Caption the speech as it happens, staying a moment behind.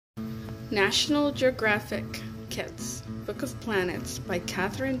National Geographic Kits, Book of Planets by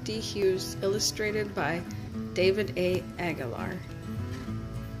Catherine D. Hughes, illustrated by David A. Aguilar.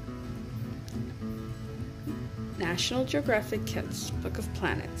 National Geographic Kits, Book of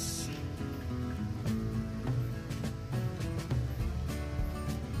Planets.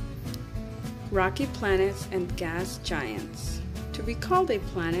 Rocky planets and gas giants. To be called a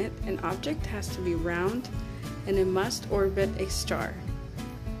planet, an object has to be round and it must orbit a star.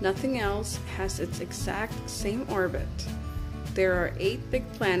 Nothing else has its exact same orbit. There are 8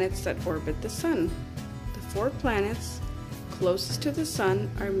 big planets that orbit the Sun. The 4 planets closest to the Sun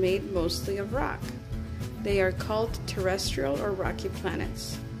are made mostly of rock. They are called terrestrial or rocky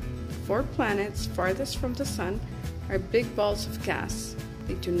planets. The 4 planets farthest from the Sun are big balls of gas.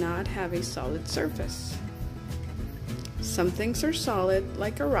 They do not have a solid surface. Some things are solid,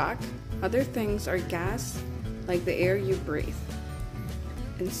 like a rock. Other things are gas, like the air you breathe.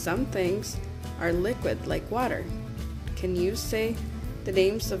 And some things are liquid, like water. Can you say the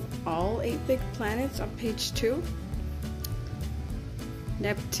names of all 8 big planets on page 2?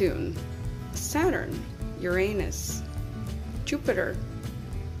 Neptune, Saturn, Uranus, Jupiter,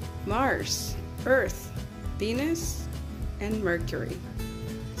 Mars, Earth, Venus, and Mercury.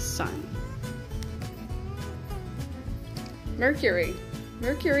 Sun. Mercury.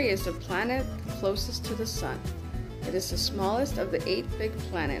 Mercury is the planet closest to the Sun. It is the smallest of the 8 big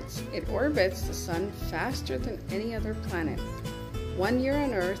planets. It orbits the Sun faster than any other planet. 1 year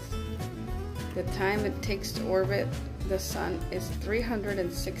on Earth, the time it takes to orbit the Sun is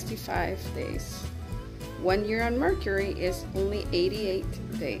 365 days. 1 year on Mercury is only 88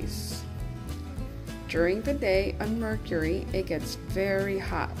 days. During the day on Mercury, it gets very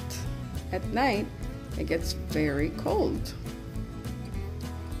hot. At night, it gets very cold.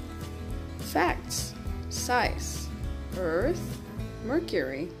 Facts. Size. Earth,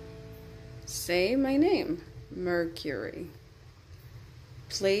 Mercury. Say my name, Mercury.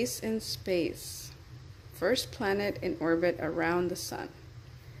 Place in space. First planet in orbit around the Sun.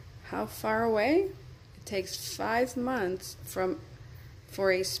 How far away? It takes 5 months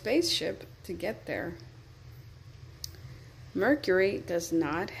for a spaceship to get there. Mercury does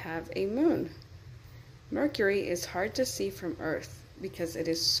not have a moon. Mercury is hard to see from Earth because it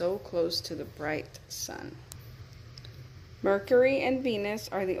is so close to the bright Sun. Mercury and Venus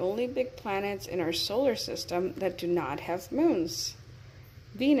are the only big planets in our solar system that do not have moons.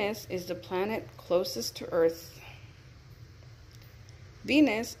 Venus is the planet closest to Earth.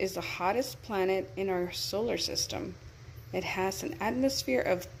 Venus is the hottest planet in our solar system. It has an atmosphere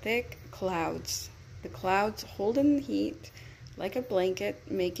of thick clouds. The clouds hold in the heat like a blanket,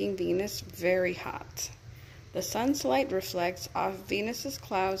 making Venus very hot. The sun's light reflects off Venus's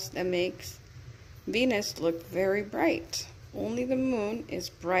clouds that makes Venus look very bright. Only the moon is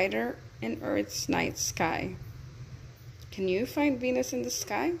brighter in Earth's night sky. Can you find Venus in the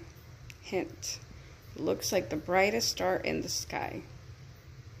sky? Hint: it looks like the brightest star in the sky.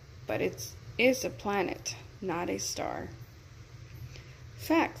 But it is a planet, not a star.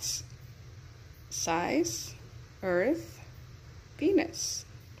 Facts. Size, Earth, Venus.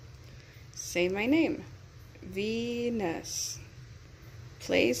 Say my name, Venus.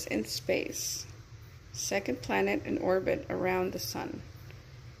 Place in space. Second planet in orbit around the Sun.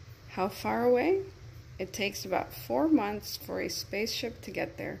 How far away? It takes about 4 months for a spaceship to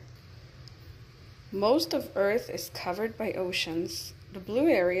get there. Most of Earth is covered by oceans. The blue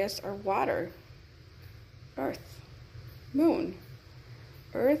areas are water. Earth. Moon.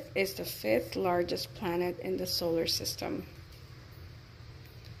 Earth is the 5th largest planet in the solar system.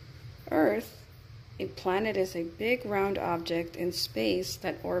 Earth. A planet is a big round object in space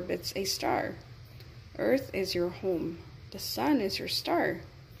that orbits a star. Earth is your home. The Sun is your star.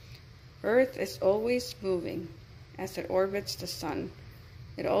 Earth is always moving as it orbits the Sun.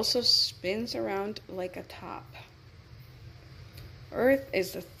 It also spins around like a top. Earth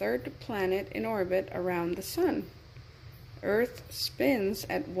is the 3rd planet in orbit around the Sun. Earth spins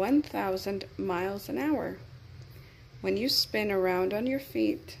at 1,000 miles an hour. When you spin around on your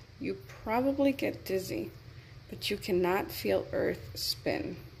feet, you probably get dizzy, but you cannot feel Earth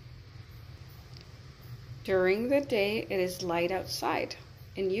spin. During the day, it is light outside,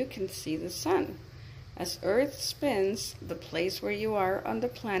 and you can see the Sun. As Earth spins, the place where you are on the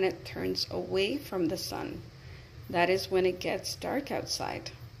planet turns away from the Sun. That is when it gets dark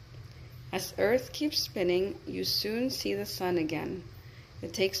outside. As Earth keeps spinning, you soon see the Sun again.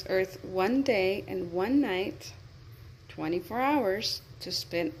 It takes Earth 1 day and 1 night, 24 hours, to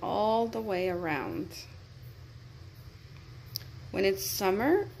spin all the way around. When it's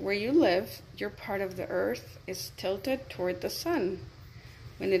summer where you live, your part of the Earth is tilted toward the Sun.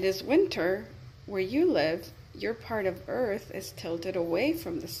 When it is winter, where you live, your part of Earth is tilted away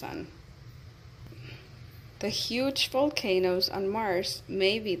from the sun. The huge volcanoes on Mars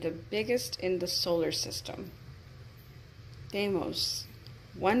may be the biggest in the solar system. Deimos.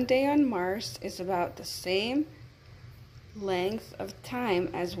 One day on Mars is about the same length of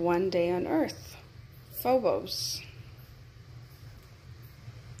time as one day on Earth. Phobos.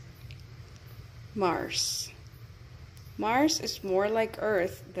 Mars. Mars is more like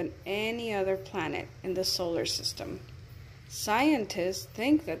Earth than any other planet in the solar system. Scientists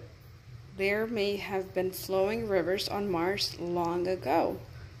think that there may have been flowing rivers on Mars long ago.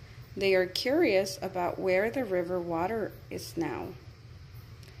 They are curious about where the river water is now.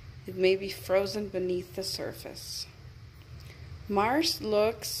 It may be frozen beneath the surface. Mars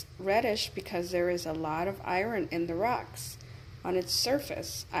looks reddish because there is a lot of iron in the rocks. On its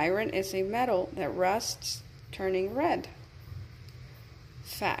surface, iron is a metal that rusts, turning red.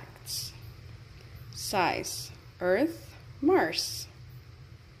 Facts. Size: Earth, Mars.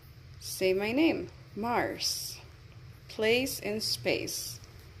 Say my name: Mars. Place in space: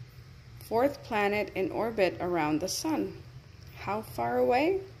 fourth planet in orbit around the sun. How far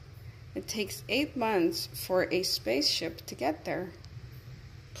away? It takes 8 months for a spaceship to get there.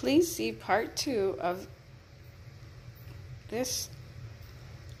 Please see part 2 of this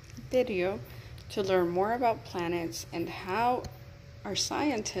video to learn more about planets and how our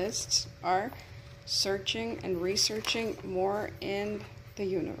scientists are searching and researching more in the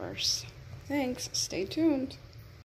universe. Thanks. Stay tuned.